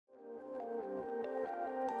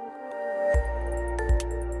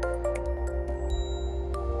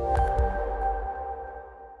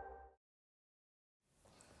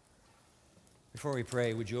Before we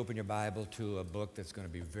pray, would you open your Bible to a book that's going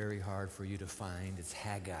to be very hard for you to find? It's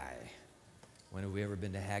Haggai. When have we ever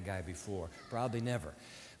been to Haggai before? Probably never.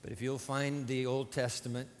 But if you'll find the Old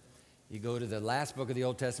Testament, you go to the last book of the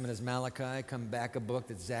Old Testament is Malachi, come back a book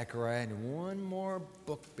that's Zechariah, and one more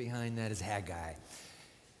book behind that is Haggai.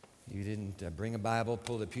 You didn't bring a Bible,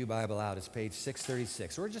 pull the Pew Bible out. It's page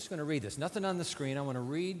 636. We're just going to read this. Nothing on the screen. I want to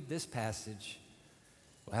read this passage.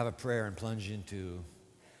 We'll have a prayer and plunge into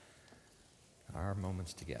our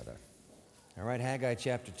moments together. All right, Haggai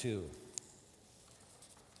chapter 2.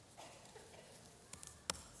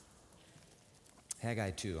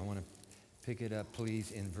 Haggai 2. I want to pick it up,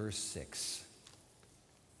 please, in verse 6.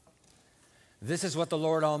 This is what the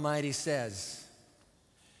Lord Almighty says.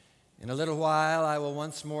 In a little while I will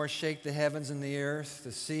once more shake the heavens and the earth,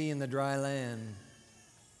 the sea and the dry land.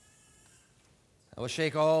 I will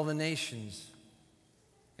shake all the nations,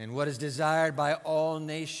 and what is desired by all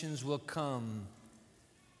nations will come.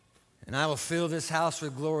 And I will fill this house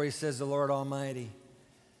with glory, says the Lord Almighty.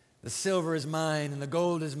 The silver is mine, and the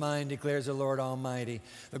gold is mine, declares the Lord Almighty.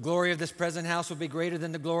 The glory of this present house will be greater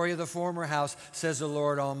than the glory of the former house, says the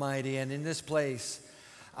Lord Almighty. And in this place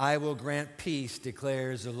I will grant peace,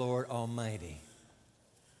 declares the Lord Almighty.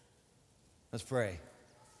 Let's pray.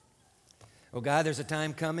 Oh God, there's a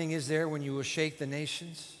time coming, is there, when you will shake the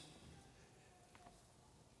nations?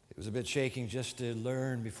 It was a bit shaking just to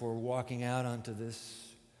learn before walking out onto this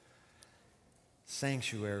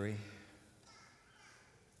sanctuary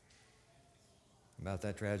about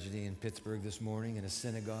that tragedy in Pittsburgh this morning in a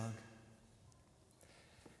synagogue.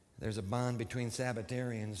 There's a bond between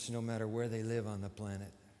Sabbatarians no matter where they live on the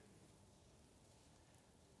planet.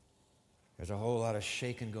 There's a whole lot of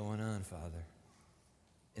shaking going on, Father,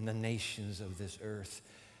 in the nations of this earth.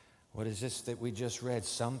 What is this that we just read?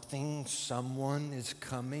 Someone is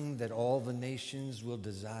coming that all the nations will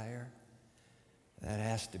desire. That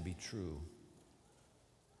has to be true.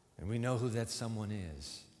 And we know who that someone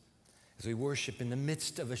is. As we worship in the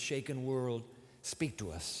midst of a shaken world, speak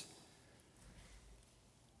to us.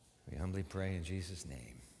 We humbly pray in Jesus'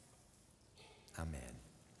 name. Amen.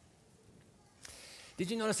 Did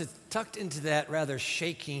you notice that tucked into that rather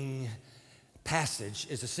shaking passage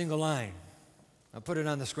is a single line? I'll put it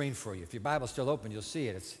on the screen for you. If your Bible's still open, you'll see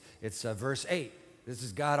it. It's verse 8. This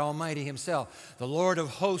is God Almighty himself, the Lord of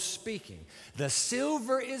hosts speaking. The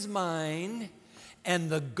silver is mine, and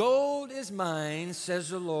the gold is mine, says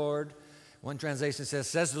the Lord. One translation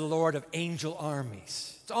says the Lord of angel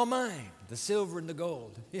armies. It's all mine, the silver and the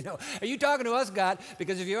gold. You know, are you talking to us, God?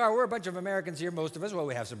 Because if you are, we're a bunch of Americans here, most of us. Well,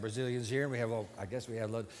 we have some Brazilians here, and we have, I guess we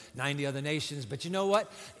have 90 other nations. But you know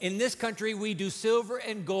what? In this country, we do silver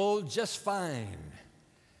and gold just fine.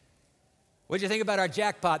 What did you think about our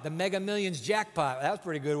jackpot, the Mega Millions jackpot? That was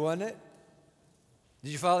pretty good, wasn't it?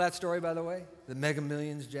 Did you follow that story, by the way? The Mega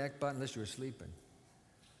Millions jackpot, unless you were sleeping.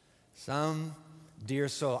 Some dear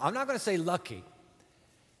soul. I'm not going to say lucky,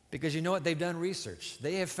 because you know what? They've done research.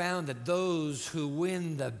 They have found that those who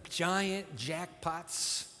win the giant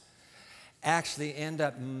jackpots actually end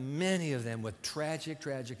up, many of them, with tragic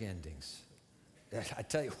endings. I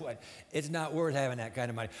tell you what, it's not worth having that kind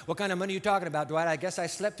of money. What kind of money are you talking about, Dwight? I guess I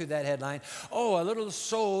slept through that headline. Oh, a little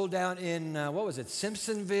soul down in,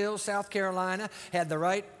 Simpsonville, South Carolina, had the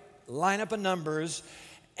right lineup of numbers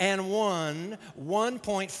and won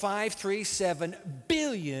 $1.537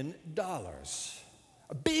 billion. $1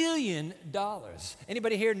 billion.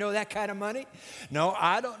 Anybody here know that kind of money? No,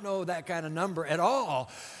 I don't know that kind of number at all,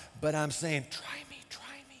 but I'm saying, try me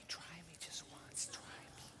just once,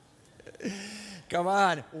 try me. Come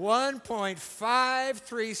on,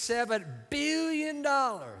 $1.537 billion.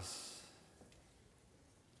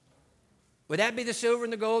 Would that be the silver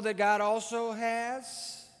and the gold that God also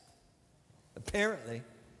has? Apparently. It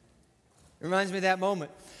reminds me of that moment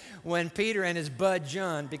when Peter and his bud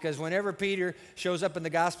John, because whenever Peter shows up in the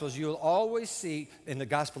Gospels, you will always see, in the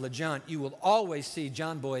Gospel of John, you will always see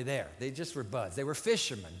John Boy there. They just were buds. They were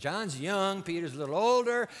fishermen. John's young, Peter's a little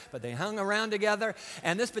older, but they hung around together.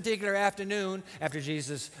 And this particular afternoon, after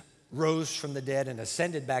Jesus rose from the dead and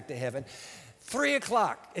ascended back to heaven, 3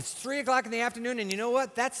 o'clock. It's 3 o'clock in the afternoon, and you know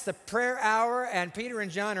what? That's the prayer hour, and Peter and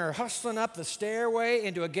John are hustling up the stairway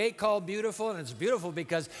into a gate called Beautiful, and it's beautiful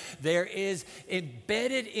because there is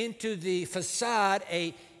embedded into the facade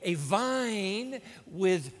a vine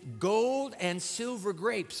with gold and silver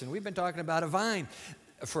grapes, and we've been talking about a vine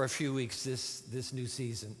for a few weeks this new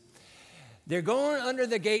season. They're going under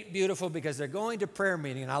the gate Beautiful because they're going to prayer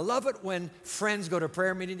meeting. And I love it when friends go to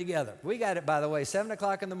prayer meeting together. We got it, by the way, 7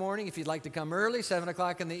 o'clock in the morning. If you'd like to come early, 7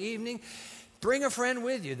 o'clock in the evening. Bring a friend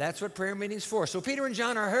with you. That's what prayer meeting's for. So Peter and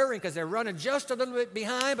John are hurrying because they're running just a little bit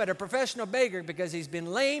behind, but a professional beggar, because he's been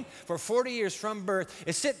lame for 40 years from birth,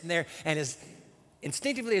 is sitting there, and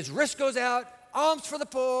instinctively his wrist goes out. Alms for the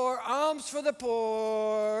poor, alms for the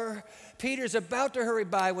poor. Peter's about to hurry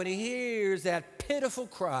by when he hears that pitiful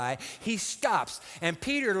cry. He stops, and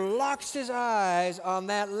Peter locks his eyes on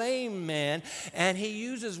that lame man, and he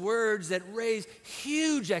uses words that raise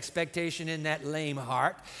huge expectation in that lame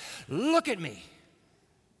heart. Look at me.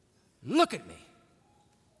 Look at me.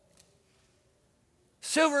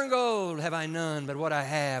 Silver and gold have I none, but what I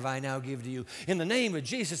have I now give to you. In the name of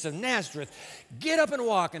Jesus of Nazareth, get up and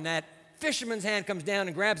walk. And that fisherman's hand comes down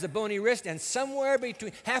and grabs the bony wrist, and somewhere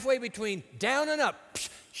between, halfway between down and up,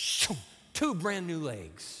 two brand new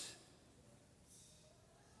legs.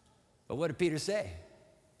 But what did Peter say?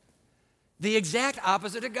 The exact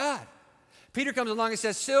opposite of God. Peter comes along and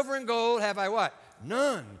says, silver and gold have I what?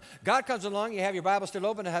 None. God comes along, you have your Bible still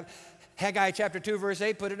open, to have Haggai chapter 2, verse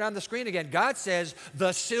 8, put it on the screen again. God says,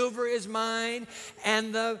 the silver is mine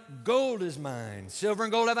and the gold is mine. Silver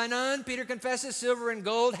and gold have I none, Peter confesses. Silver and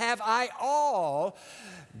gold have I all,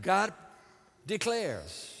 God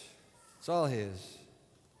declares. It's all his.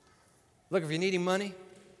 Look, if you're needing money,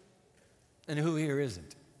 and who here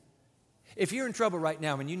isn't? If you're in trouble right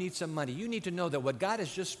now and you need some money, you need to know that what God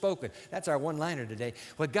has just spoken, that's our one-liner today,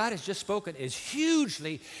 what God has just spoken is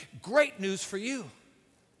hugely great news for you.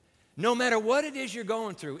 No matter what it is you're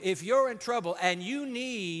going through, if you're in trouble and you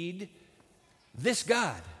need this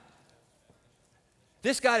God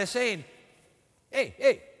is saying,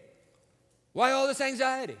 hey, why all this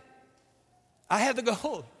anxiety? I have the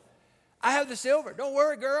gold. I have the silver. Don't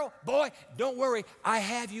worry, girl. Boy, don't worry. I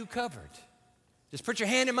have you covered. Just put your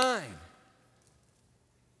hand in mine.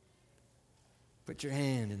 Put your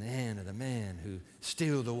hand in the hand of the man who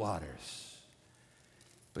stilled the waters.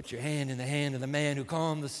 Put your hand in the hand of the man who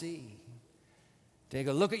calmed the sea. Take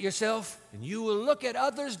a look at yourself, and you will look at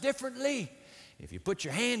others differently if you put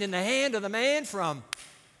your hand in the hand of the man from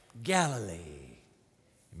Galilee.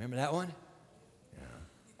 Remember that one? Yeah.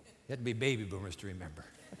 You have to be baby boomers to remember.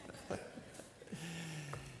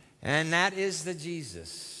 And that is the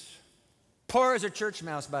Jesus. Poor as a church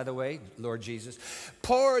mouse, by the way, Lord Jesus.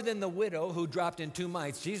 Poorer than the widow who dropped in 2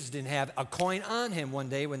 mites. Jesus didn't have a coin on him one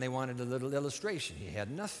day when they wanted a little illustration. He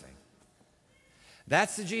had nothing.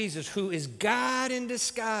 That's the Jesus who is God in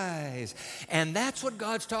disguise. And that's what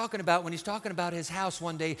God's talking about when he's talking about his house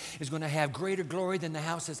one day is going to have greater glory than the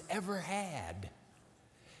house has ever had.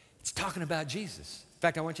 It's talking about Jesus. In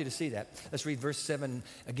fact, I want you to see that. Let's read verse 7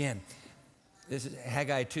 again. This is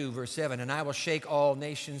Haggai 2, verse 7. And I will shake all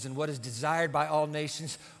nations, and what is desired by all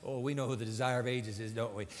nations. Oh, we know who the desire of ages is,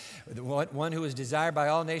 don't we? The one who is desired by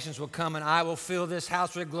all nations will come, and I will fill this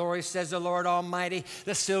house with glory, says the Lord Almighty.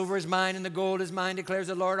 The silver is mine, and the gold is mine, declares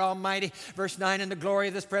the Lord Almighty. Verse 9, and the glory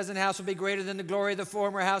of this present house will be greater than the glory of the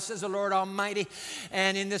former house, says the Lord Almighty.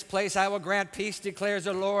 And in this place I will grant peace, declares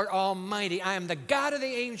the Lord Almighty. I am the God of the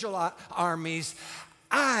angel armies.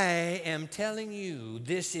 I am telling you,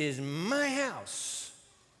 this is my house,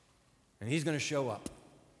 and he's going to show up.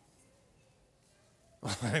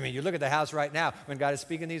 I mean, you look at the house right now, when God is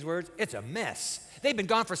speaking these words, it's a mess. They've been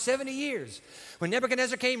gone for 70 years. When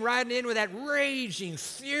Nebuchadnezzar came riding in with that raging,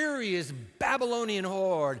 furious Babylonian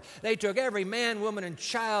horde, they took every man, woman, and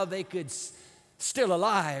child they could still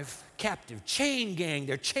alive, captive, chain gang,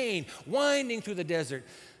 their chain, winding through the desert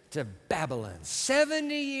to Babylon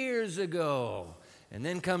 70 years ago. And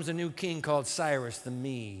then comes a new king called Cyrus the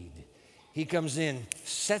Mede. He comes in,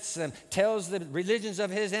 sets them, tells the religions of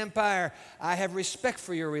his empire, I have respect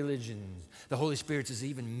for your religions. The Holy Spirit has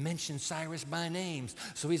even mentioned Cyrus by names.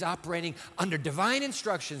 So he's operating under divine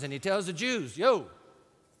instructions, and he tells the Jews, yo,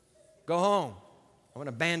 go home. I want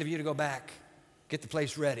a band of you to go back. Get the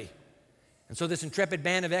place ready. And so this intrepid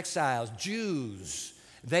band of exiles, Jews,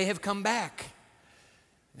 they have come back.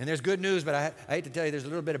 And there's good news, but I hate to tell you there's a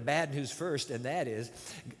little bit of bad news first, and that is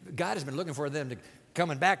God has been looking for them to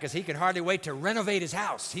coming back because he can hardly wait to renovate his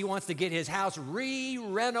house. He wants to get his house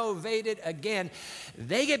re-renovated again.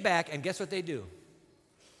 They get back, and guess what they do?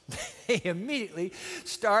 They immediately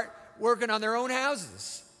start working on their own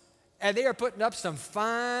houses. And they are putting up some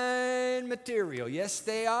fine material. Yes,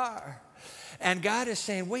 they are. And God is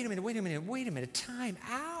saying, wait a minute, time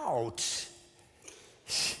out.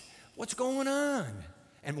 What's going on?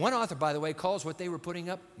 And one author, by the way, calls what they were putting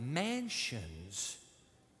up mansions.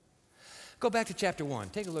 Go back to chapter 1.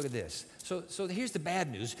 Take a look at this. So here's the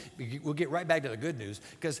bad news. We'll get right back to the good news.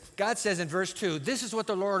 Because God says in verse 2, this is what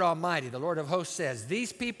the Lord Almighty, the Lord of hosts says.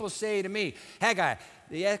 These people say to me, Haggai,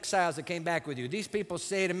 the exiles that came back with you, these people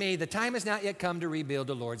say to me, the time has not yet come to rebuild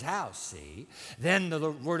the Lord's house. See? Then the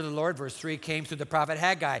word of the Lord, verse 3, came through the prophet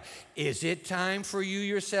Haggai. Is it time for you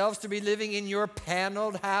yourselves to be living in your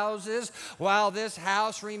paneled houses while this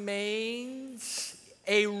house remains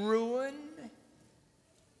a ruin?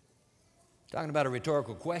 Talking about a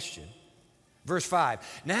rhetorical question. Verse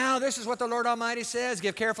 5, now this is what the Lord Almighty says.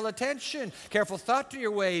 Give careful attention, careful thought to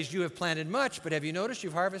your ways. You have planted much, but have you noticed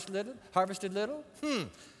you've harvested little?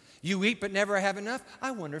 You eat but never have enough.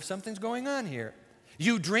 I wonder if something's going on here.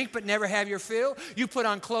 You drink but never have your fill. You put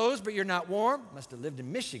on clothes but you're not warm. Must have lived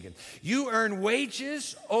in Michigan. You earn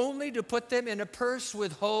wages only to put them in a purse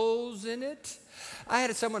with holes in it. I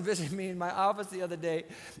had someone visit me in my office the other day,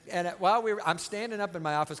 and while I'm standing up in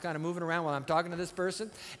my office kind of moving around while I'm talking to this person,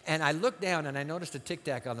 and I looked down and I noticed a Tic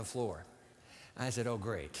Tac on the floor. I said, oh,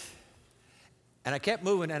 great. And I kept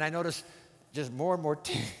moving, and I noticed just more and more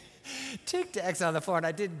Tic Tacs on the floor, and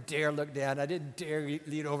I didn't dare look down. I didn't dare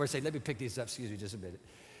lean over and say, let me pick these up. Excuse me just a minute.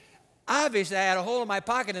 Obviously, I had a hole in my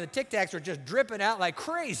pocket, and the Tic Tacs were just dripping out like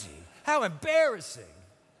crazy. How embarrassing.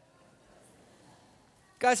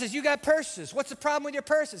 God says, you got purses. What's the problem with your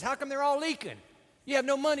purses? How come they're all leaking? You have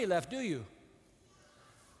no money left, do you?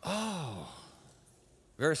 Oh.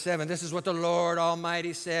 Verse 7, this is what the Lord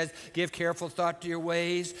Almighty says. Give careful thought to your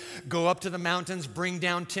ways. Go up to the mountains, bring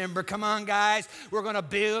down timber. Come on, guys. We're going to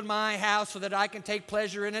build my house so that I can take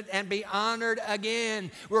pleasure in it and be honored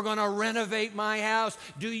again. We're going to renovate my house.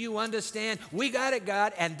 Do you understand? We got it,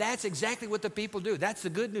 God. And that's exactly what the people do. That's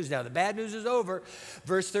the good news now. The bad news is over.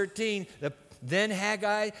 Verse 13, then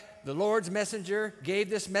Haggai, the Lord's messenger,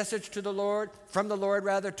 gave this message to the Lord, from the Lord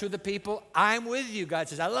rather, to the people. I'm with you, God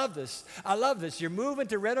says. I love this. I love this. You're moving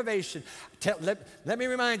to renovation. Let me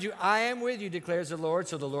remind you, I am with you, declares the Lord.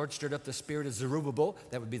 So the Lord stirred up the spirit of Zerubbabel,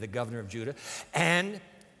 that would be the governor of Judah, and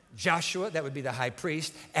Joshua, that would be the high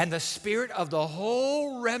priest, and the spirit of the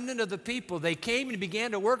whole remnant of the people. They came and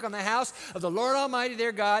began to work on the house of the Lord Almighty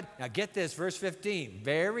their God. Now get this, verse 15,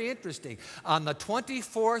 very interesting. On the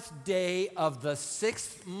 24th day of the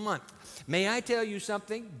 6th month. May I tell you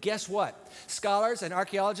something? Guess what? Scholars and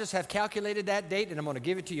archaeologists have calculated that date, and I'm going to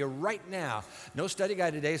give it to you right now. No study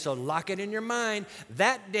guide today, so lock it in your mind.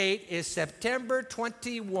 That date is September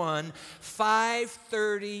 21,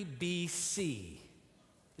 530 BC.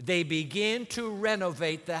 They begin to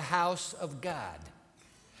renovate the house of God.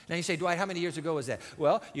 Now you say, Dwight, how many years ago was that?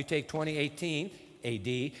 Well, you take 2018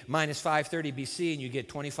 AD minus 530 BC and you get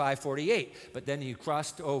 2548. But then you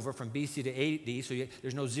crossed over from BC to AD, so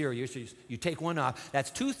there's no 0 years, so you take one off. That's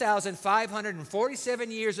 2,547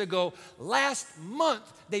 years ago. Last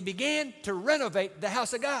month, they began to renovate the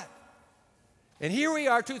house of God. And here we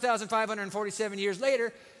are 2,547 years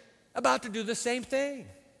later, about to do the same thing.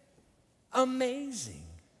 Amazing.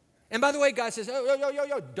 And by the way, God says,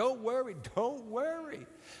 yo, don't worry.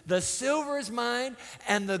 The silver is mine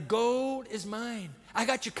and the gold is mine. I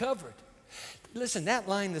got you covered. Listen, that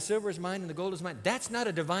line, the silver is mine and the gold is mine, that's not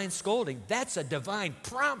a divine scolding. That's a divine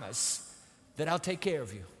promise that I'll take care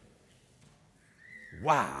of you.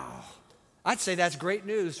 Wow. I'd say that's great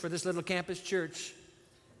news for this little campus church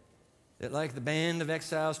that, like the band of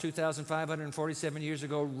exiles 2,547 years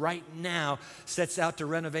ago, right now sets out to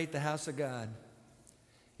renovate the house of God.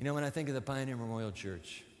 You know, when I think of the Pioneer Memorial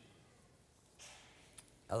Church,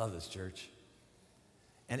 I love this church.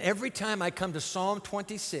 And every time I come to Psalm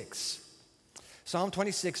 26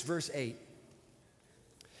 verse 8,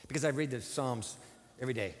 because I read the Psalms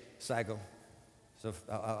every day, cycle, so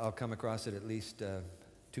I'll come across it at least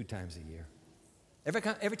 2 times a year.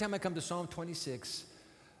 Every time I come to Psalm 26,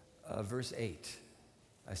 verse 8,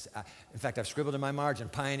 in fact, I've scribbled in my margin,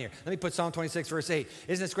 Pioneer. Let me put Psalm 26, verse 8.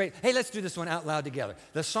 Isn't this great? Hey, let's do this one out loud together.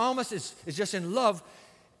 The psalmist is just in love,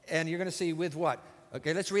 and you're going to see with what?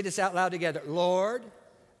 Okay, let's read this out loud together. Lord,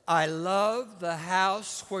 I love the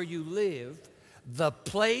house where you live, the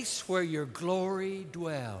place where your glory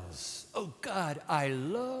dwells. Oh, God, I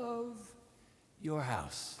love your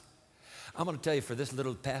house. I'm going to tell you, for this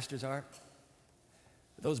little pastor's heart,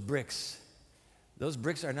 those bricks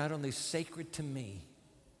are not only sacred to me,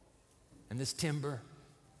 and this timber,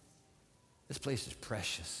 this place is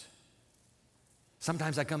precious.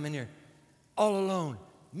 Sometimes I come in here all alone,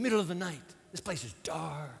 middle of the night. This place is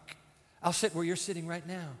dark. I'll sit where you're sitting right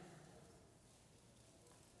now.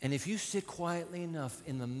 And if you sit quietly enough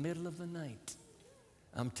in the middle of the night,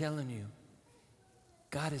 I'm telling you,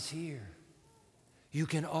 God is here. You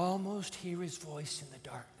can almost hear his voice in the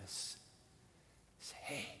darkness. Say,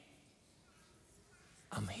 hey,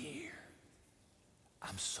 I'm here.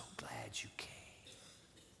 I'm so glad you came.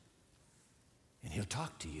 And he'll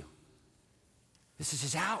talk to you. This is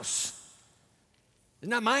his house. It's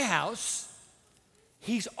not my house.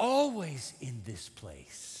 He's always in this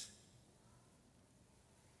place.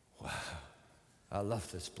 Wow. I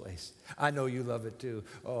love this place. I know you love it too.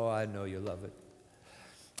 Oh, I know you love it.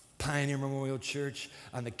 Pioneer Memorial Church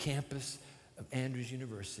on the campus of Andrews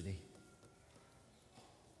University.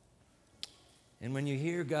 And when you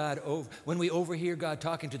hear God, when we overhear God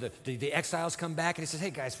talking to the exiles come back and he says, hey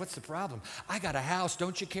guys, what's the problem? I got a house.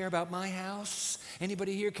 Don't you care about my house?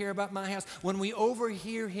 Anybody here care about my house? When we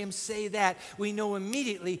overhear him say that, we know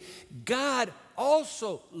immediately God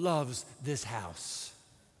also loves this house.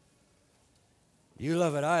 You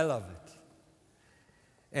love it, I love it.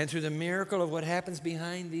 And through the miracle of what happens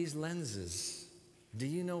behind these lenses, do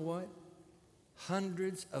you know what?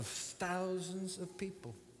 Hundreds of thousands of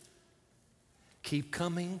people keep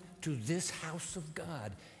coming to this house of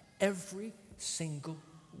God every single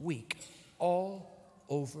week, all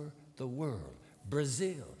over the world.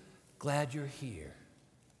 Brazil, glad you're here.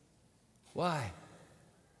 Why?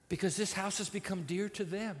 Because this house has become dear to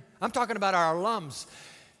them. I'm talking about our alums.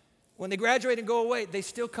 When they graduate and go away, they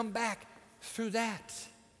still come back through that.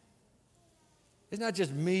 It's not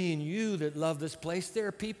just me and you that love this place. There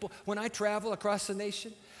are people, when I travel across the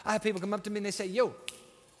nation, I have people come up to me and they say, yo,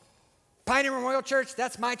 Pioneer Memorial Church,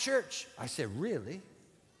 that's my church. I said, really?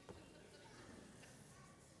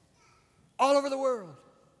 All over the world.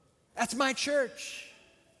 That's my church.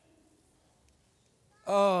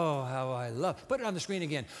 Oh, how I love. Put it on the screen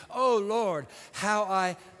again. Oh, Lord, how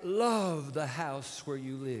I love the house where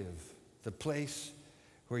you live, the place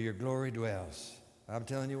where your glory dwells. I'm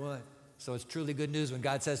telling you what. So it's truly good news when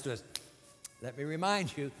God says to us, let me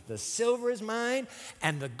remind you, the silver is mine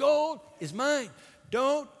and the gold is mine.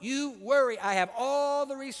 Don't you worry. I have all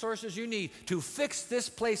the resources you need to fix this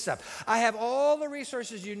place up. I have all the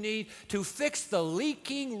resources you need to fix the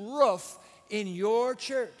leaking roof in your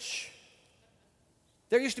church.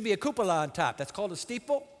 There used to be a cupola on top. That's called a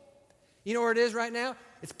steeple. You know where it is right now?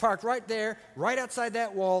 It's parked right there, right outside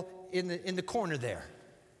that wall in the corner there.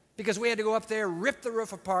 Because we had to go up there, rip the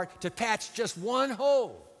roof apart to patch just one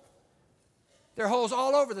hole. There are holes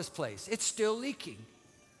all over this place. It's still leaking.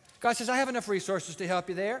 God says, I have enough resources to help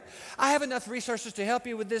you there. I have enough resources to help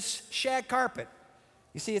you with this shag carpet.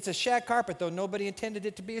 You see, it's a shag carpet, though nobody intended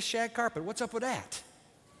it to be a shag carpet. What's up with that?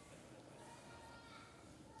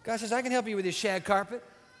 God says, I can help you with this shag carpet.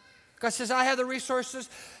 God says, I have the resources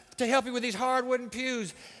to help you with these hard wooden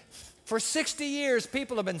pews. For 60 years,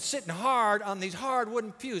 people have been sitting hard on these hard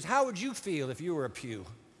wooden pews. How would you feel if you were a pew?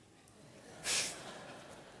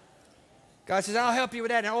 God says, I'll help you with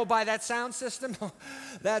that. And oh, by that sound system,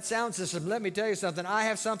 let me tell you something. I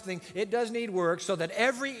have something, it does need work so that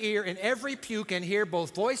every ear in every pew can hear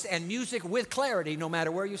both voice and music with clarity no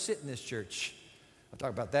matter where you sit in this church. I'll talk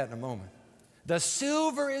about that in a moment. The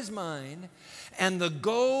silver is mine and the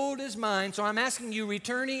gold is mine. So I'm asking you,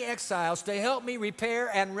 returning exiles, to help me repair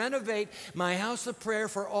and renovate my house of prayer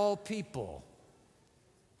for all people.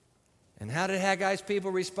 And how did Haggai's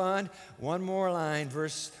people respond? One more line,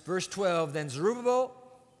 verse 12. Then Zerubbabel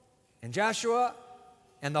and Joshua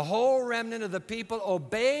and the whole remnant of the people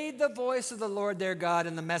obeyed the voice of the Lord their God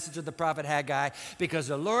and the message of the prophet Haggai, because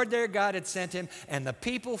the Lord their God had sent him, and the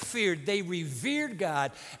people feared. They revered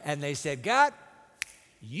God, and they said, God,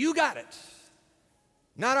 you got it.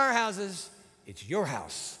 Not our houses, it's your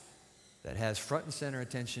house that has front and center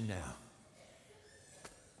attention now.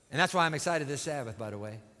 And that's why I'm excited this Sabbath, by the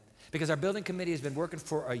way. Because our building committee has been working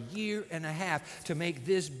for a year and a half to make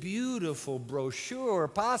this beautiful brochure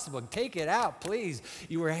possible. Take it out, please.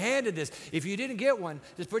 You were handed this. If you didn't get one,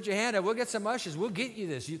 just put your hand up. We'll get some ushers. We'll get you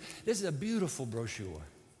this. This is a beautiful brochure.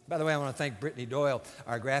 By the way, I want to thank Brittany Doyle,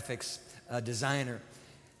 our graphics designer.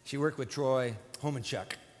 She worked with Troy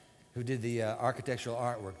Homanchuk, who did the architectural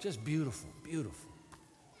artwork. Just beautiful, beautiful.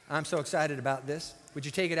 I'm so excited about this. Would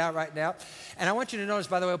you take it out right now? And I want you to notice,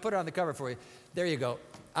 by the way, I'll put it on the cover for you. There you go.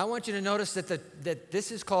 I want you to notice that this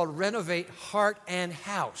is called Renovate Heart and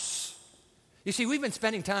House. You see, we've been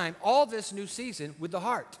spending time all this new season with the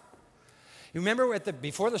heart. You remember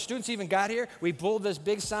before the students even got here, we pulled this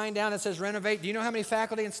big sign down that says Renovate. Do you know how many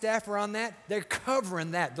faculty and staff are on that? They're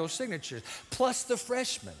covering those signatures, plus the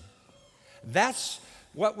freshmen. That's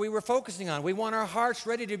what we were focusing on. We want our hearts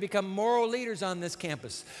ready to become moral leaders on this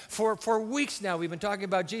campus. For weeks now, we've been talking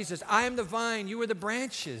about Jesus. I am the vine, you are the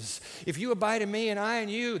branches. If you abide in me and I in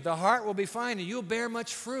you, the heart will be fine and you'll bear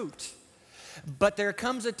much fruit. But there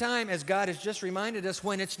comes a time, as God has just reminded us,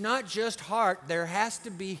 when it's not just heart, there has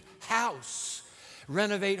to be house.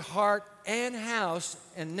 Renovate heart and house,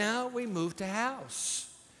 and now we move to house.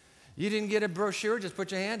 You didn't get a brochure, just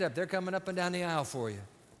put your hand up. They're coming up and down the aisle for you.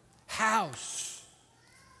 House.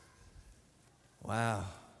 Wow.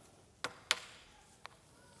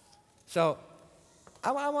 So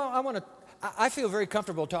I feel very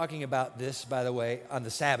comfortable talking about this, by the way, on the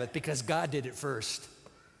Sabbath, because God did it first.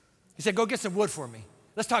 He said, go get some wood for me.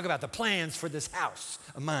 Let's talk about the plans for this house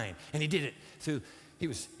of mine. And he did it through, he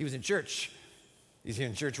was in church. He's here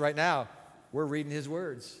in church right now. We're reading his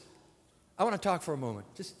words. I want to talk for a moment.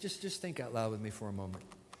 Just think out loud with me for a moment.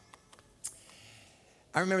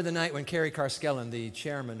 I remember the night when Kerry Carskellen, the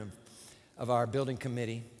chairman of our building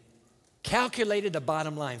committee, calculated the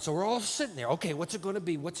bottom line. So we're all sitting there. Okay, what's it going to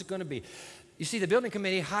be? What's it going to be? You see, the building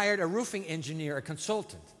committee hired a roofing engineer, a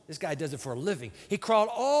consultant. This guy does it for a living. He crawled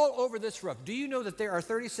all over this roof. Do you know that there are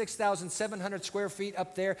 36,700 square feet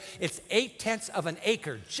up there? It's 8/10 of an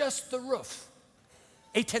acre, just the roof.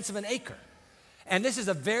 8/10 of an acre. And this is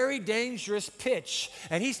a very dangerous pitch.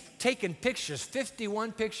 And he's taken pictures,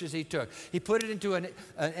 51 pictures he took. He put it into an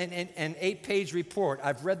 8-page report.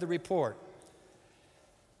 I've read the report.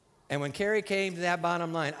 And when Kerry came to that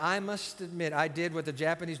bottom line, I must admit, I did what the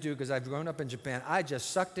Japanese do because I've grown up in Japan. I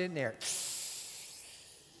just sucked in there.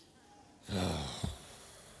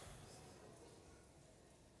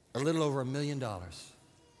 A little over $1 million. $1 million.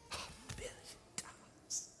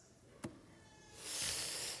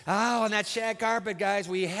 Oh, and that shag carpet, guys,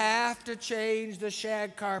 we have to change the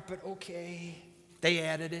shag carpet. Okay. They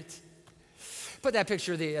added it. Put that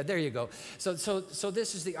picture there you go. So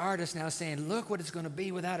this is the artist now saying, look what it's going to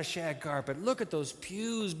be without a shag carpet. Look at those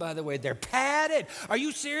pews, by the way. They're padded. Are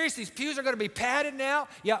you serious? These pews are going to be padded now?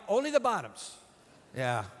 Yeah, only the bottoms.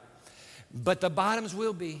 Yeah. But the bottoms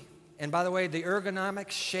will be. And by the way, the ergonomic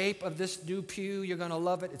shape of this new pew, you're going to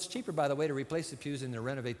love it. It's cheaper, by the way, to replace the pews than to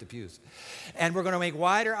renovate the pews. And we're going to make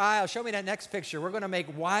wider aisles. Show me that next picture. We're going to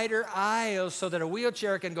make wider aisles so that a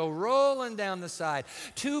wheelchair can go rolling down the side.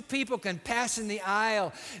 2 people can pass in the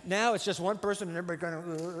aisle. Now it's just one person and everybody kind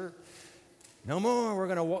of, no more.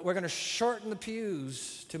 We're going to shorten the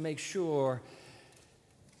pews to make sure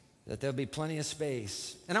that there'll be plenty of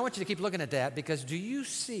space. And I want you to keep looking at that, because do you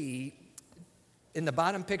see in the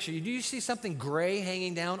bottom picture, do you see something gray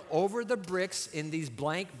hanging down over the bricks in these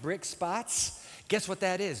blank brick spots? Guess what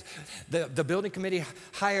that is? The building committee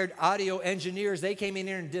hired audio engineers. They came in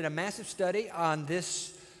here and did a massive study on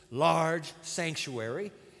this large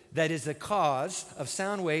sanctuary that is the cause of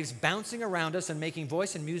sound waves bouncing around us and making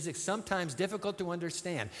voice and music sometimes difficult to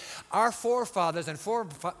understand. Our forefathers and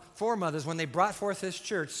foremothers, when they brought forth this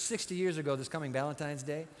church 60 years ago, this coming Valentine's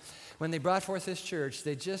Day, when they brought forth this church,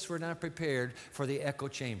 they just were not prepared for the echo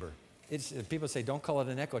chamber. People say, don't call it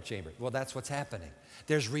an echo chamber. Well, that's what's happening.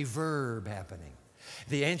 There's reverb happening.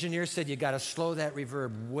 The engineer said you got to slow that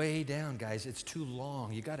reverb way down, guys. It's too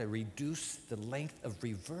long. You got to reduce the length of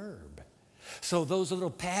reverb. So those little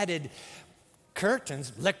padded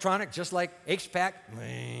curtains, electronic, just like HVAC,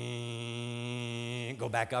 go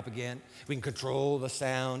back up again. We can control the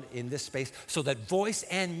sound in this space so that voice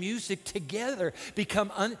and music together become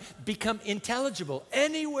intelligible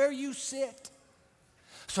anywhere you sit.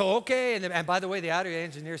 So, okay, and by the way, the audio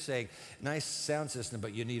engineer's saying, nice sound system,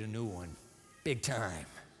 but you need a new one, big time.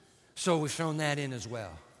 So we've thrown that in as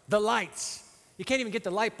well. The lights. You can't even get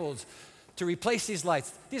the light bulbs to replace these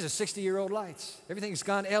lights. These are 60-year-old lights. Everything's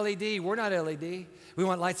gone LED. We're not LED. We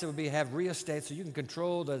want lights that will have rheostats so you can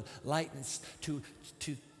control the lightness to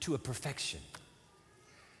a perfection.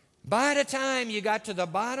 By the time you got to the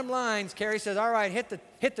bottom lines, Kerry says, all right, hit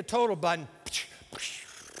the total button.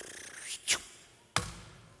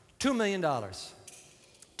 $2 million.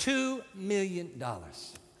 $2 million.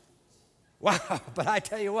 Wow, but I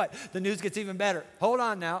tell you what, the news gets even better. Hold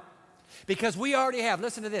on now. Because we already have,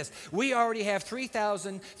 listen to this, we already have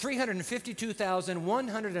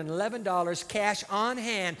 $352,111 cash on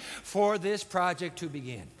hand for this project to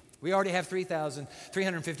begin. We already have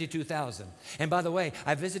 $352,000. And by the way,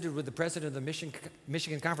 I visited with the president of the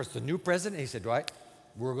Michigan Conference, the new president. He said, right,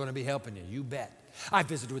 we're going to be helping you, you bet. I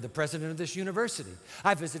visited with the president of this university.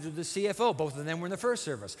 I visited with the CFO. Both of them were in the first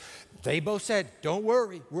service. They both said, don't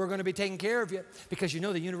worry, we're going to be taking care of you. Because you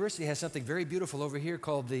know the university has something very beautiful over here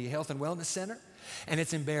called the Health and Wellness Center. And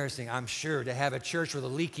it's embarrassing, I'm sure, to have a church with a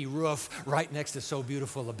leaky roof right next to so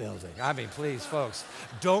beautiful a building. I mean, please, folks,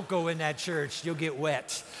 don't go in that church. You'll get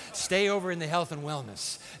wet. Stay over in the health and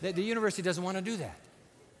wellness. The university doesn't want to do that.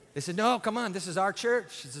 They said, no, come on, this is our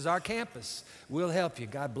church. This is our campus. We'll help you.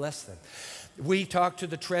 God bless them. We talked to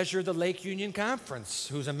the treasurer of the Lake Union Conference,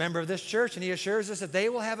 who's a member of this church, and he assures us that they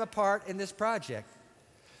will have a part in this project.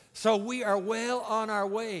 So we are well on our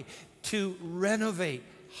way to renovate,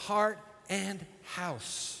 heart and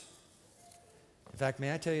house. In fact,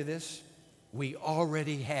 may I tell you this? We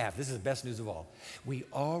already have, this is the best news of all, we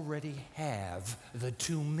already have the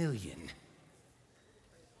 2 million.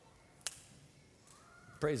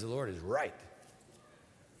 Praise the Lord is right.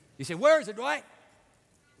 You say, where is it, Dwight?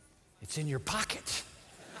 It's in your pocket.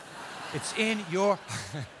 It's in your...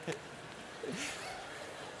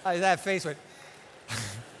 That face went...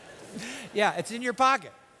 Yeah, it's in your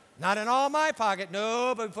pocket. Not in all my pocket.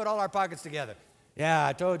 No, but we put all our pockets together. Yeah,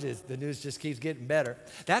 I told you, the news just keeps getting better.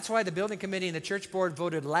 That's why the building committee and the church board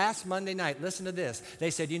voted last Monday night. Listen to this.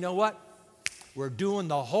 They said, you know what? We're doing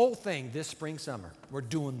the whole thing this spring, summer. We're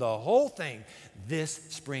doing the whole thing this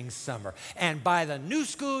spring, summer. And by the new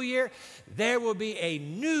school year, there will be a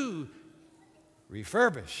new,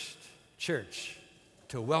 refurbished church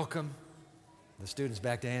to welcome the students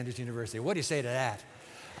back to Andrews University. What do you say to that?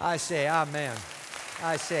 I say amen.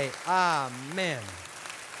 I say amen.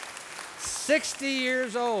 60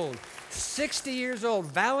 years old. 60 years old.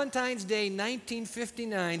 Valentine's Day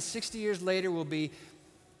 1959. 60 years later will be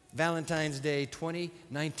Valentine's Day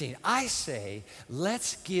 2019. I say,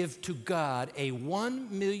 let's give to God a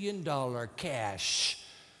 $1 million cash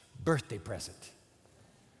birthday present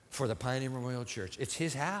for the Pioneer Memorial Church. It's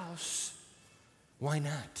His house. Why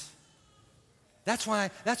not? That's why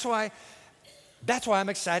I'm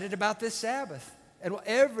excited about this Sabbath and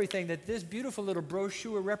everything that this beautiful little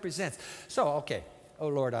brochure represents. So, okay, oh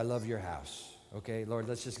Lord, I love your house. Okay, Lord,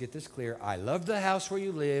 let's just get this clear. I love the house where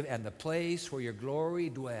you live and the place where your glory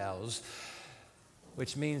dwells,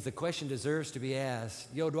 which means the question deserves to be asked.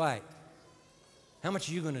 Yo, Dwight, how much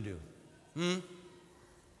are you going to do?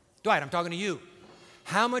 Dwight, I'm talking to you.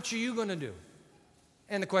 How much are you going to do?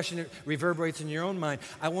 And the question reverberates in your own mind.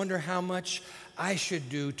 I wonder how much I should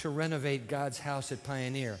do to renovate God's house at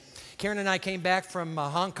Pioneer. Karen and I came back from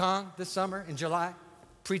Hong Kong this summer in July,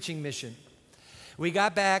 preaching mission. We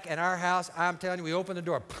got back at our house, I'm telling you, we opened the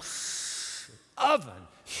door. Oven,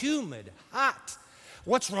 humid, hot.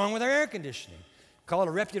 What's wrong with our air conditioning? Called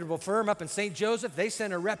a reputable firm up in St. Joseph. They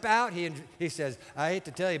sent a rep out. He says, I hate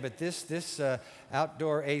to tell you, but this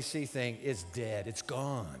outdoor AC thing is dead. It's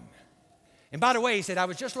gone. And by the way, he said, I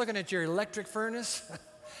was just looking at your electric furnace.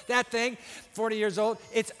 That thing, 40 years old,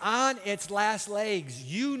 it's on its last legs.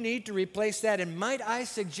 You need to replace that. And might I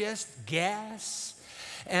suggest gas?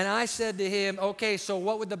 And I said to him, okay, so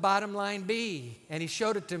what would the bottom line be? And he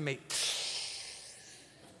showed it to me.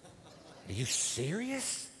 Are you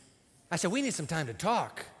serious? I said, we need some time to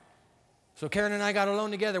talk. So Karen and I got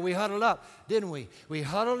alone together. We huddled up, didn't we? We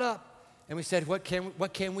huddled up and we said, what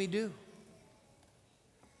can we do?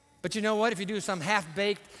 But you know what? If you do some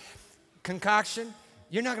half-baked concoction,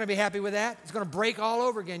 you're not going to be happy with that. It's going to break all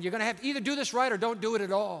over again. You're going to have to either do this right or don't do it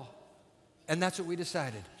at all. And that's what we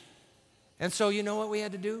decided. And so you know what we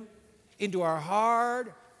had to do? Into our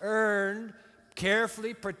hard-earned,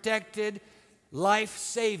 carefully protected life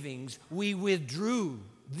savings, we withdrew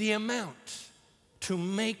the amount to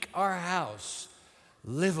make our house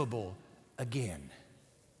livable again.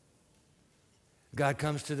 God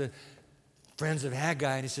comes to the friends of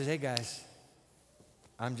Haggai and he says, hey guys,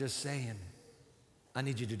 I'm just saying, I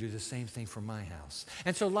need you to do the same thing for my house.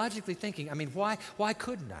 And so logically thinking, I mean, why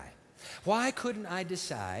couldn't I? Why couldn't I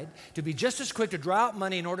decide to be just as quick to draw out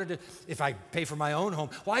money in order to, if I pay for my own home,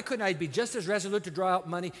 why couldn't I be just as resolute to draw out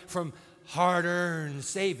money from hard-earned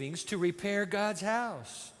savings to repair God's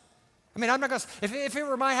house? I mean, I'm not going to, if it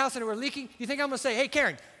were my house and it were leaking, you think I'm going to say, hey,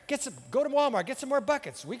 Karen, go to Walmart, get some more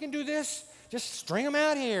buckets. We can do this. Just string them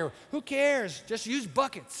out here. Who cares? Just use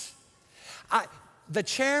buckets. The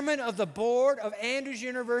chairman of the board of Andrews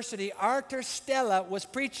University, Arthur Stella, was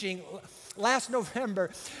preaching last November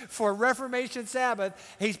for Reformation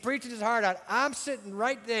Sabbath. He's preaching his heart out. I'm sitting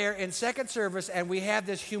right there in second service, and we have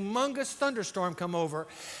this humongous thunderstorm come over.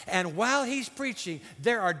 And while he's preaching,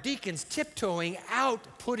 there are deacons tiptoeing out,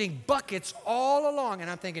 putting buckets all along. And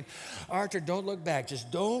I'm thinking, Arthur, don't look back.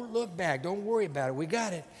 Just don't look back. Don't worry about it. We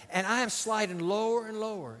got it. And I am sliding lower and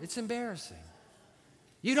lower. It's embarrassing.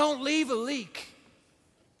 You don't leave a leak.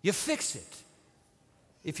 You fix it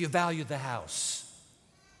if you value the house.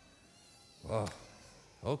 Oh,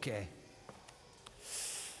 okay.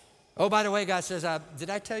 Oh, by the way, God says, did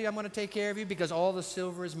I tell you I'm going to take care of you? Because all the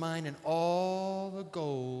silver is mine and all the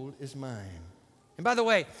gold is mine. And by the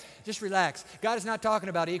way, just relax. God is not talking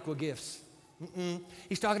about equal gifts.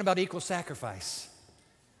 He's talking about equal sacrifice.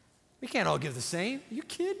 We can't all give the same. Are you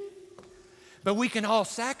kidding? But we can all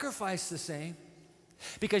sacrifice the same.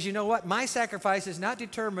 Because you know what? My sacrifice is not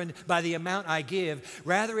determined by the amount I give.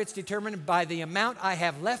 Rather, it's determined by the amount I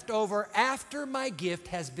have left over after my gift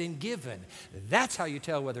has been given. That's how you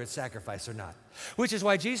tell whether it's sacrifice or not. Which is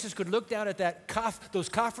why Jesus could look down at those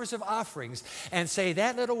coffers of offerings and say,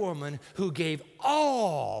 that little woman who gave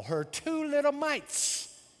all her 2 little mites,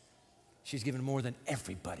 she's given more than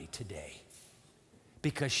everybody today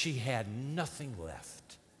because she had nothing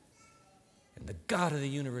left. And the God of the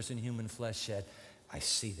universe in human flesh said, I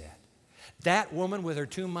see that. That woman with her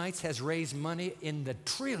 2 mites has raised money in the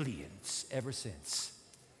trillions ever since.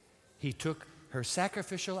 He took her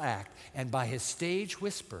sacrificial act and by his stage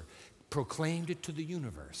whisper proclaimed it to the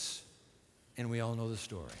universe. And we all know the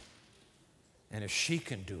story. And if she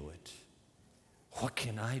can do it, what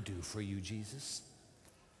can I do for you, Jesus?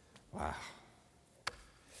 Wow.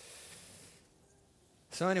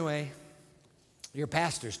 So anyway, your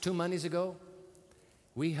pastors, 2 Mondays ago,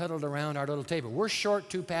 we huddled around our little table. We're short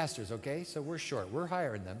 2 pastors, okay? So we're short. We're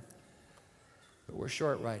hiring them. But we're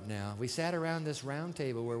short right now. We sat around this round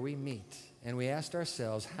table where we meet, and we asked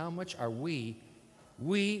ourselves, how much are we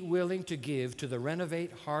willing to give to the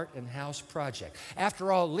Renovate Heart and House project?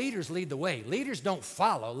 After all, leaders lead the way. Leaders don't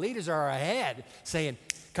follow. Leaders are ahead saying,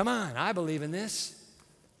 come on, I believe in this.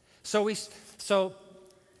 So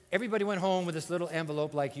everybody went home with this little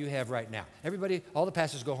envelope like you have right now. Everybody, all the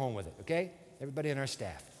pastors go home with it, okay? Everybody in our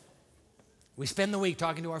staff. We spend the week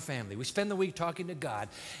talking to our family. We spend the week talking to God.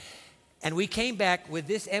 And we came back with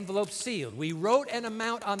this envelope sealed. We wrote an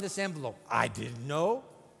amount on this envelope. I didn't know.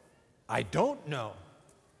 I don't know.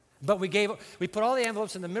 But we put all the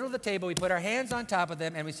envelopes in the middle of the table. We put our hands on top of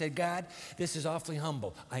them, and we said, God, this is awfully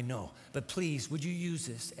humble. I know. But please, would you use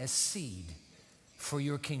this as seed for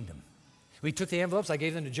your kingdom? We took the envelopes. I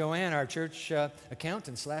gave them to Joanne, our church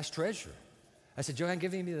accountant/treasurer. I said, Joanne,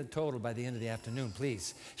 give me the total by the end of the afternoon,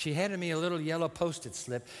 please. She handed me a little yellow Post-it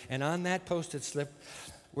slip, and on that Post-it slip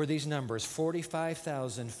were these numbers,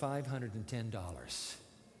 $45,510.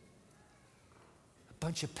 A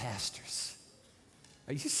bunch of pastors.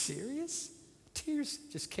 Are you serious? Tears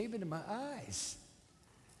just came into my eyes.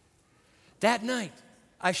 That night,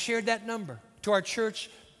 I shared that number to our church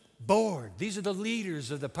board. These are the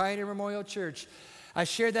leaders of the Pioneer Memorial Church. I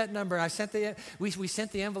shared that number. We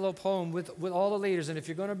sent the envelope home with all the leaders. And if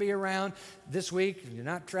you're going to be around this week, and you're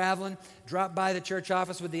not traveling, drop by the church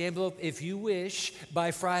office with the envelope if you wish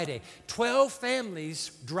by Friday. 12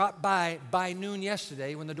 families dropped by noon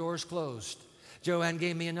yesterday when the doors closed. Joanne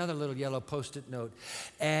gave me another little yellow Post-it note,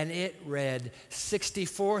 and it read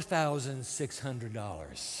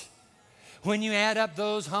 $64,600. When you add up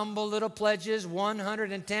those humble little pledges,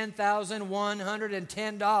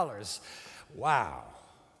 $110,110. Wow.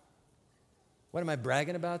 What am I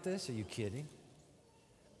bragging about this? Are you kidding?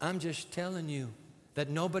 I'm just telling you that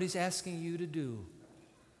nobody's asking you to do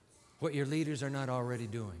what your leaders are not already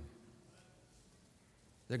doing.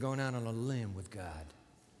 They're going out on a limb with God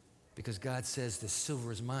because God says, the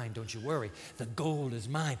silver is mine, don't you worry. The gold is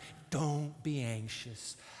mine, don't be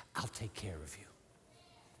anxious. I'll take care of you.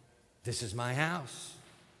 This is my house.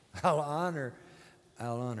 I'll honor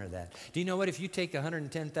that. Do you know what? If you take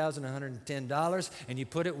 $110,110 and you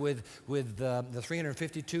put it with the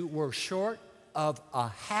 352, we're short of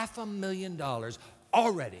 $500,000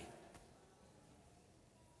 already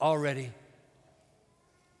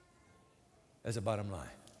as a bottom line.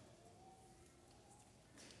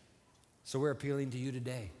 So we're appealing to you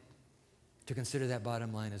today to consider that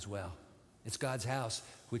bottom line as well. It's God's house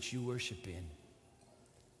which you worship in.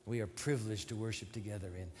 We are privileged to worship together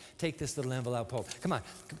in. Take this little envelope. Come on.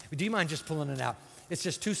 Do you mind just pulling it out? It's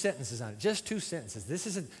just 2 sentences on it. Just 2 sentences. This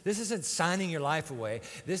isn't signing your life away.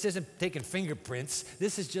 This isn't taking fingerprints.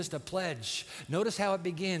 This is just a pledge. Notice how it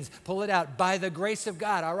begins. Pull it out. By the grace of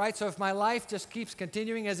God. All right? So if my life just keeps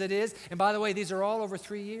continuing as it is, and by the way, these are all over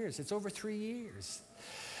 3 years. It's over 3 years.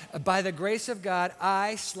 By the grace of God,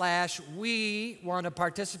 we want to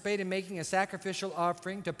participate in making a sacrificial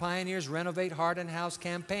offering to Pioneer's Renovate Heart and House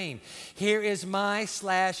campaign. Here is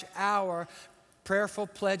our prayerful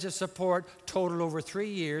pledge of support total over 3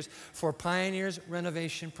 years for Pioneer's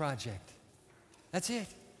renovation project. That's it.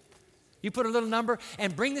 You put a little number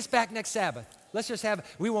and bring this back next Sabbath. Let's just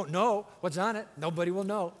we won't know what's on it. Nobody will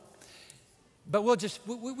know. But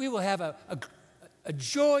we will have a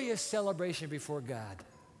joyous celebration before God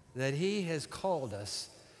that He has called us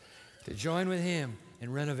to join with Him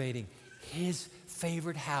in renovating His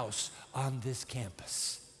favorite house on this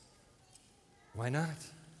campus. Why not?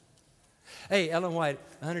 Hey, Ellen White,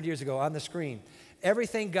 100 years ago on the screen,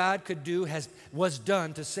 everything God could do was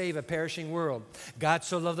done to save a perishing world. God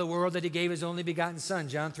so loved the world that he gave his only begotten Son,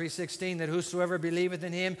 John 3:16, that whosoever believeth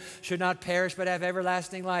in him should not perish but have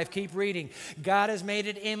everlasting life. Keep reading. God has made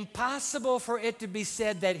it impossible for it to be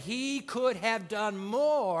said that he could have done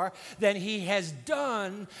more than he has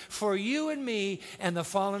done for you and me and the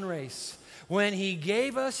fallen race. When he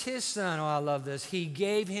gave us his Son, oh, I love this, he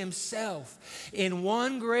gave himself. In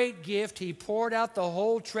one great gift, he poured out the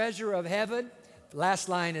whole treasure of heaven. Last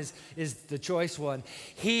line is the choice one.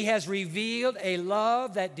 He has revealed a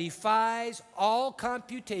love that defies all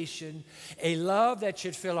computation, a love that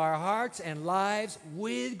should fill our hearts and lives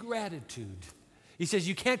with gratitude. He says,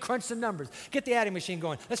 you can't crunch the numbers. Get the adding machine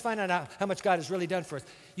going. Let's find out how much God has really done for us.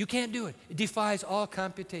 You can't do it. It defies all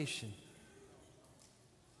computation.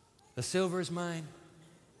 The silver is mine.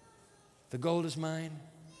 The gold is mine.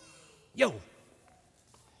 Yo,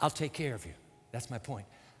 I'll take care of you. That's my point.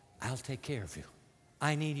 I'll take care of you.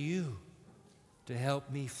 I need you to help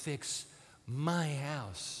me fix my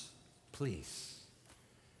house, please.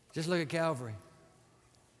 Just look at Calvary.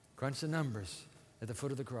 Crunch the numbers at the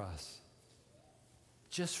foot of the cross.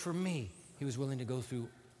 Just for me, he was willing to go through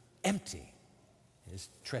empty his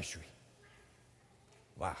treasury.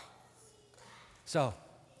 Wow. So,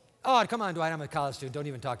 oh, come on, Dwight, I'm a college student. Don't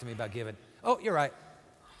even talk to me about giving. Oh, you're right.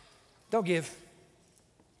 Don't give.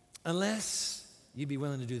 Unless you'd be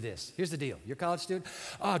willing to do this. Here's the deal. You're a college student?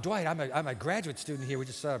 Oh, Dwight, I'm a graduate student here. We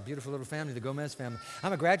just saw a beautiful little family, the Gomez family.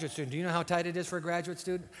 I'm a graduate student. Do you know how tight it is for a graduate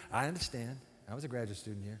student? I understand. I was a graduate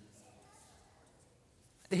student here.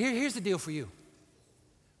 Here's the deal for you.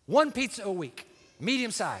 1 pizza a week,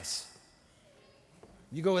 medium size.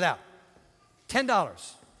 You go without.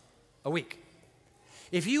 $10 a week.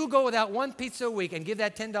 If you go without 1 pizza a week and give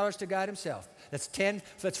that $10 to God himself, that's 10,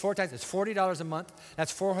 that's 4 times, that's $40 a month,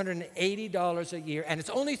 that's $480 a year, and it's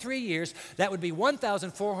only 3 years, that would be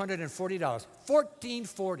 $1,440,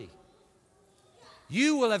 $1,440.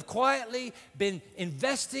 You will have quietly been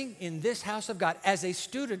investing in this house of God as a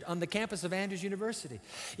student on the campus of Andrews University.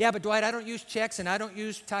 Yeah, but Dwight, I don't use checks and I don't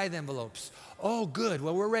use tithe envelopes. Oh, good.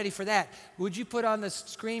 Well, we're ready for that. Would you put on the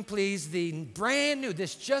screen, please, the brand new,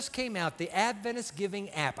 this just came out, the Adventist Giving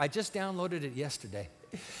app. I just downloaded it yesterday.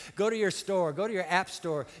 Go to your store, go to your app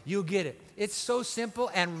store, you'll get it. It's so simple.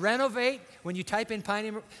 And Renovate, when you type in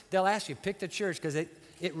Pioneer, they'll ask you, pick the church, because it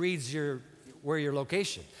reads where your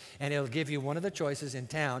location. And it'll give you one of the choices in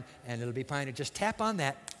town, and it'll be Pioneer. Just tap on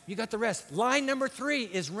that. You got the rest. Line number 3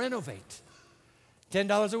 is Renovate.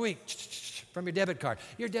 $10 a week from your debit card.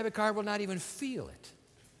 Your debit card will not even feel it,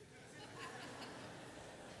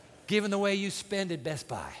 given the way you spend at Best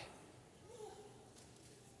Buy.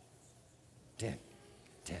 10.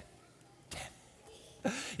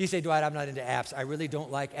 You say, Dwight, I'm not into apps. I really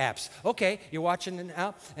don't like apps. Okay, you're watching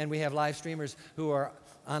now, and we have live streamers who are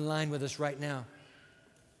online with us right now.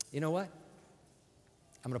 You know what?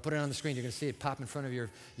 I'm going to put it on the screen. You're going to see it pop in front of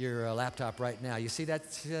your laptop right now. You see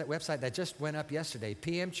that website that just went up yesterday,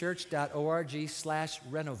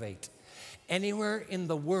 pmchurch.org/renovate. Anywhere in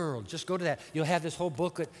the world, just go to that. You'll have this whole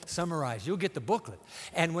booklet summarized. You'll get the booklet.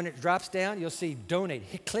 And when it drops down, you'll see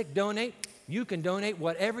donate. Click donate. You can donate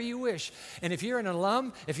whatever you wish. And if you're an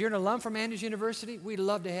alum from Andrews University, we'd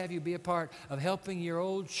love to have you be a part of helping your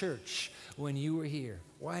old church when you were here.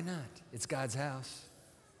 Why not? It's God's house.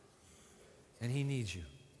 And he needs you.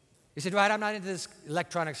 You said, Dwight, I'm not into this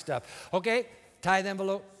electronic stuff. Okay, tithe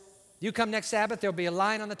envelope. You come next Sabbath, there'll be a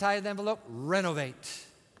line on the tithe envelope. Renovate.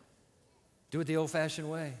 Do it the old-fashioned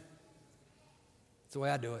way. It's the way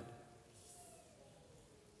I do it.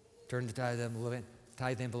 Turn the tithe envelope in.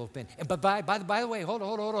 Tithe envelope in. But by the way, hold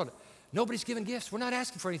on. Nobody's giving gifts. We're not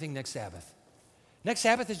asking for anything next Sabbath. Next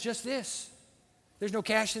Sabbath is just this. There's no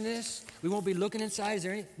cash in this. We won't be looking inside. Is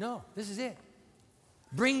there any? No, this is it.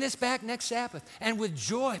 Bring this back next Sabbath, and with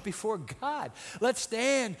joy before God. Let's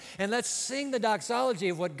stand and let's sing the doxology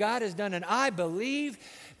of what God has done. And I believe,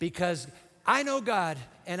 because I know God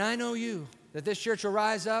and I know you, that this church will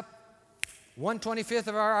rise up 1/25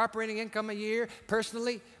 of our operating income a year.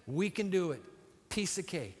 Personally, we can do it. Piece of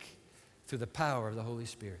cake through the power of the Holy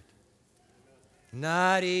Spirit.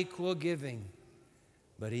 Not equal giving,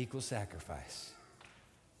 but equal sacrifice.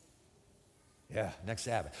 Yeah, next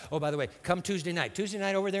Sabbath. Oh, by the way, come Tuesday night. Tuesday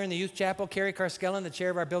night over there in the youth chapel, Carrie Carskellen, the chair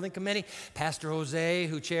of our building committee, Pastor Jose,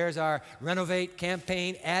 who chairs our Renovate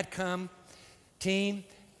campaign, AdCom team.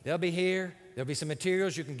 They'll be here. There'll be some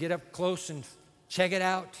materials. You can get up close and check it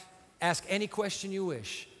out. Ask any question you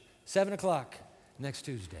wish. 7 o'clock next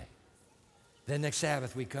Tuesday. Then next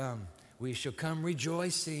Sabbath we come. We shall come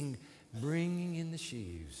rejoicing, bringing in the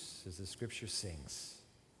sheaves, as the scripture sings.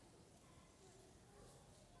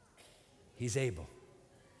 He's able.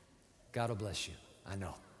 God will bless you. I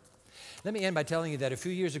know. Let me end by telling you that a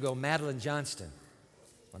few years ago, Madeline Johnston,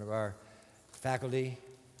 one of our faculty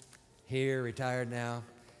here, retired now,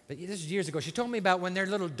 but this is years ago, she told me about when their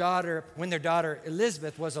daughter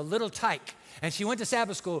Elizabeth was a little tyke, and she went to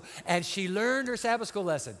Sabbath school, and she learned her Sabbath school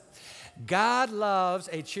lesson. God loves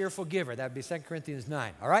a cheerful giver. That would be 2 Corinthians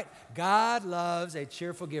 9, all right? God loves a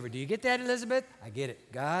cheerful giver. Do you get that, Elizabeth? I get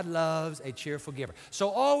it. God loves a cheerful giver. So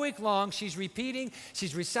all week long, she's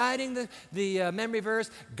reciting the memory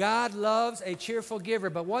verse, God loves a cheerful giver.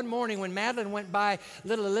 But one morning when Madeline went by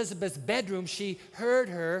little Elizabeth's bedroom, she heard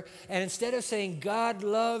her, and instead of saying, God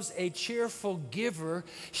loves a cheerful giver,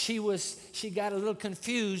 she got a little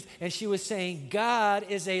confused, and she was saying, God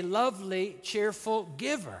is a lovely, cheerful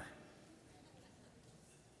giver.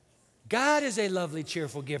 God is a lovely,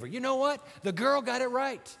 cheerful giver. You know what? The girl got it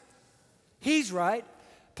right. He's right,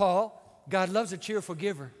 Paul. God loves a cheerful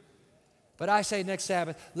giver. But I say next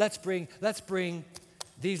Sabbath, let's bring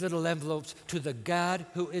these little envelopes to the God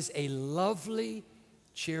who is a lovely,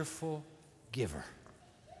 cheerful giver.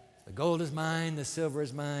 The gold is mine, the silver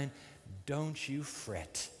is mine. Don't you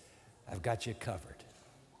fret. I've got you covered.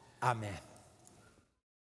 Amen.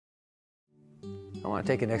 I want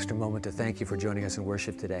to take an extra moment to thank you for joining us in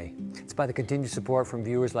worship today. It's by the continued support from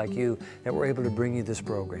viewers like you that we're able to bring you this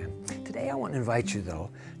program. Today I want to invite you,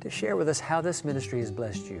 though, to share with us how this ministry has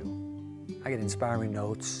blessed you. I get inspiring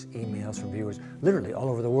notes, emails from viewers literally all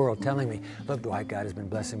over the world telling me, look, Dwight, God has been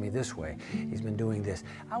blessing me this way. He's been doing this.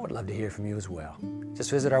 I would love to hear from you as well.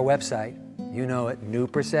 Just visit our website, you know it,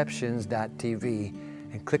 newperceptions.tv,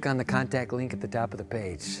 and click on the contact link at the top of the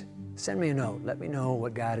page. Send me a note. Let me know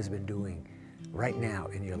what God has been doing right now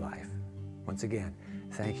in your life. Once again,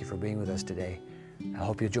 thank you for being with us today. I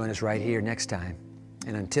hope you'll join us right here next time.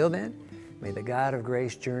 And until then, may the God of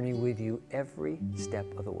grace journey with you every step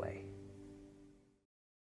of the way.